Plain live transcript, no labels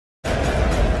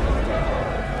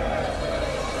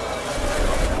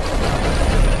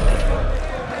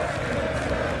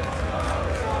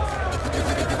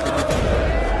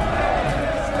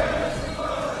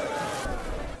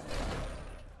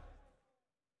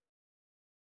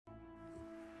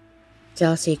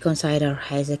Chelsea consider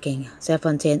hijacking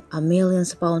 £17 million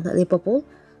Liverpool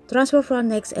transfer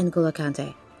from N'Golo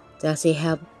Kante. Chelsea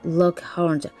have looked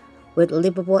horned with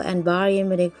Liverpool and Bayern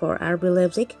Munich for RB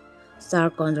Leipzig star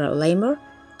Conrad Laimer,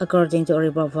 according to a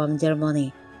report from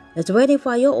Germany. The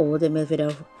 25-year-old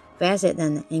midfielder faces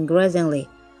an increasingly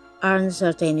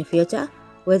uncertain future,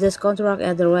 with his contract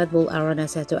at the Red Bull Arena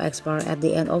set to expire at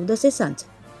the end of the season.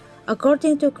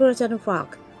 According to Christian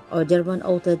Falk of German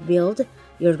outlet BILD,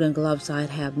 Jurgen Klopp's side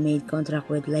have made contract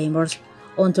with Laimer's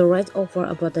entourage offer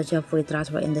a potential free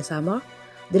transfer in the summer.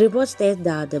 The report states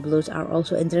that the Blues are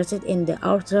also interested in the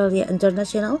Australian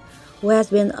international, who has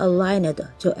been aligned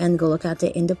to N'Golo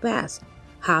Kante in the past.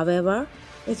 However,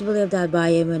 it's believed that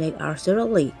Bayern Munich are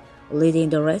seriously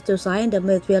leading the race to sign the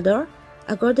midfielder.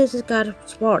 According to Sky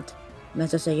Sport,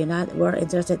 Manchester United were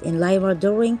interested in Laimer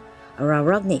during Ralf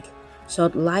Rangnick's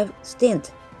short-lived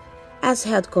stint as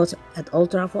head coach at Old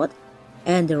Trafford,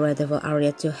 and the Red Devil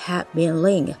area to have been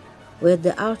linked with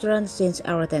the Austrian since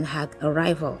Erik had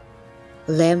arrival.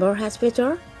 Laimer has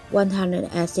featured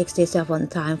 167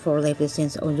 times for Leipzig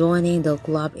since joining the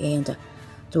club in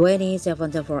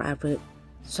 2017 for RB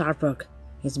Leipzig.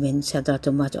 He's been central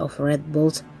to much of Red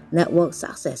Bull's network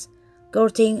success,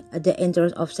 courting the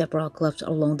interest of several clubs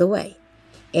along the way.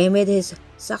 Amid his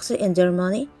success in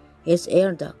Germany, he's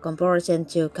earned a comparison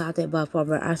to Kante by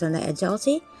former Arsenal and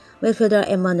Chelsea midfielder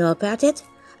Emmanuel Petit.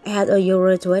 Ahead of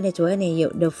Euro 2020,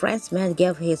 the Frenchman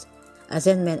gave his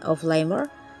assessment of Laimer,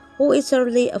 who is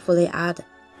currently fully at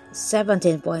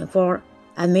 £17.4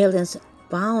 million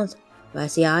by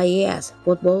CIES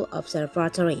Football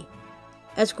Observatory.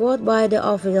 As quoted by the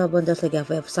official Bundesliga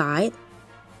website,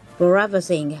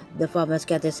 paraphrasing the former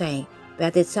skater saying,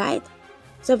 Petit's side,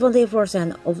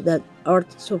 70% of the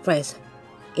Earth's surface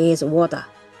is water.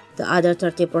 The other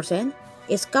 30%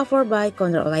 is covered by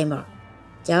Conrad Laimer.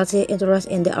 Chelsea's interest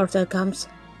in the Austrian comes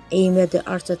amid the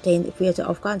uncertain future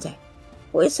of Kante,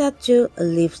 who is set to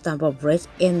leave Stamford Bridge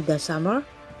in the summer.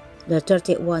 The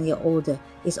 31-year-old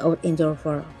is out injured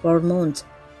for 4 months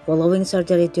following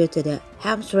surgery due to the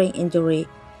hamstring injury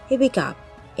he picked up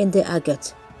in the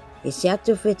August. He's yet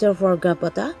to feature for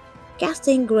Gambetta,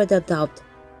 casting greater doubt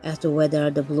as to whether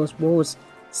the Blues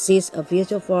sees a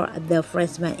future for the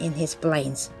Frenchman in his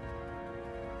plans.